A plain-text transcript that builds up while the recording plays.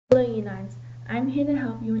49s. I'm here to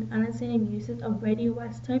help you in understanding uses of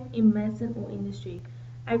radioisotope in medicine or industry.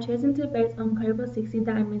 I've chosen to base on Cobalt-60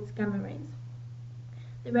 that emits gamma rays.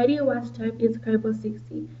 The radioisotope is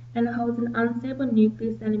Cobalt-60 and holds an unstable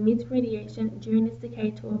nucleus that emits radiation during its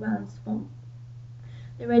decay to a balanced form.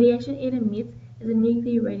 The radiation it emits is a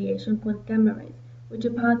nuclear radiation called gamma rays, which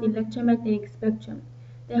are part of the electromagnetic spectrum.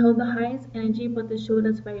 They hold the highest energy but the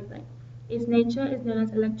shortest wavelength. Its nature is known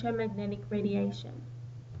as electromagnetic radiation.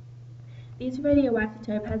 This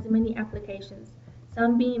radioisotope has many applications,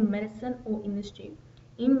 some being in medicine or industry.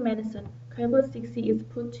 In medicine, Cobalt-60 is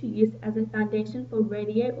put to use as a foundation for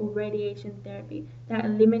radio or radiation therapy that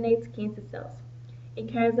eliminates cancer cells. It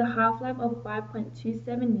carries a half-life of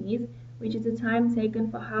 5.27 years, which is the time taken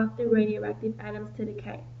for half the radioactive atoms to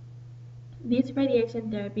decay. This radiation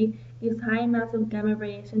therapy gives high amounts of gamma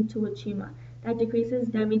radiation to a tumor that decreases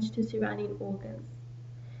damage to surrounding organs.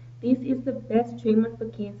 This is the best treatment for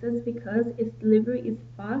cancers because its delivery is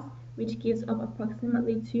fast, which gives off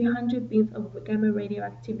approximately 200 beams of gamma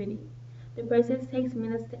radioactivity. The process takes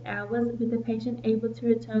minutes to hours, with the patient able to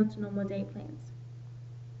return to normal day plans.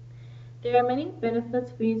 There are many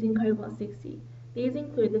benefits for using Cobalt-60. These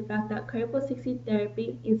include the fact that Cobalt-60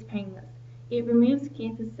 therapy is painless. It removes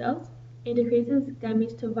cancer cells. It decreases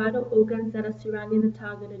damage to vital organs that are surrounding the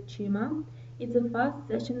targeted tumor. It's a fast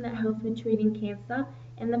session that helps with treating cancer,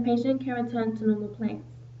 and the patient can return to normal plans.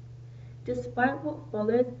 Despite what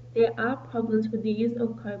follows, there are problems with the use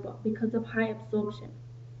of cobalt because of high absorption.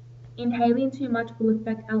 Inhaling too much will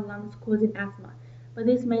affect our lungs, causing asthma, but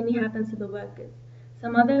this mainly happens to the workers.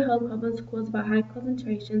 Some other health problems caused by high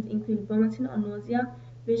concentrations include vomiting or nausea,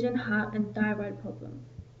 vision, heart, and thyroid problems.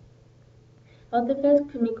 Health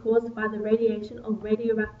effects can be caused by the radiation of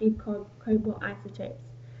radioactive cobalt isotopes.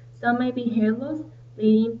 Some may be hair loss,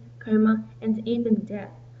 bleeding, coma, and even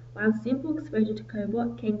death, while simple exposure to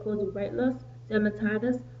cobalt can cause weight loss,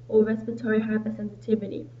 dermatitis, or respiratory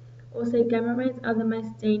hypersensitivity. Also, gamma rays are the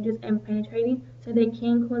most dangerous and penetrating, so they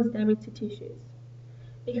can cause damage to tissues.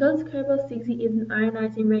 Because Cobalt-60 is an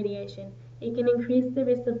ionizing radiation, it can increase the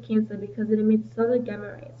risk of cancer because it emits solid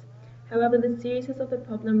gamma rays. However, the seriousness of the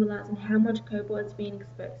problem relies on how much cobalt is being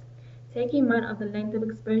exposed. Take in mind of the length of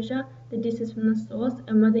exposure, the distance from the source,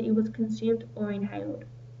 and whether it was consumed or inhaled.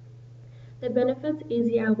 The benefits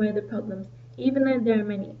easily outweigh the problems, even though there are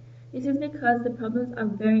many. This is because the problems are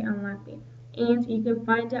very unlikely, and you can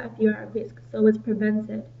find out if you are at risk, so it's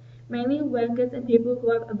prevented. Mainly workers and people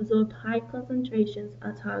who have absorbed high concentrations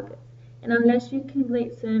are targets, and unless you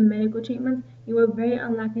complete certain medical treatments, you are very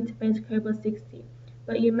unlikely to face Cobalt-60,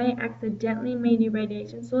 but you may accidentally meet a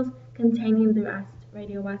radiation source containing the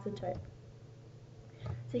radioisotope.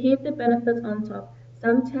 To heap the benefits on top,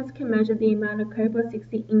 some tests can measure the amount of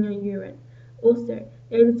Cobalt-60 in your urine. Also,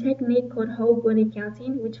 there is a technique called whole body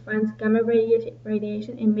counting which finds gamma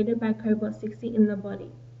radiation emitted by Cobalt-60 in the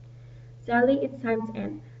body. Sadly, it's time to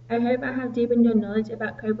end. I hope I have deepened your knowledge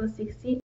about Cobalt-60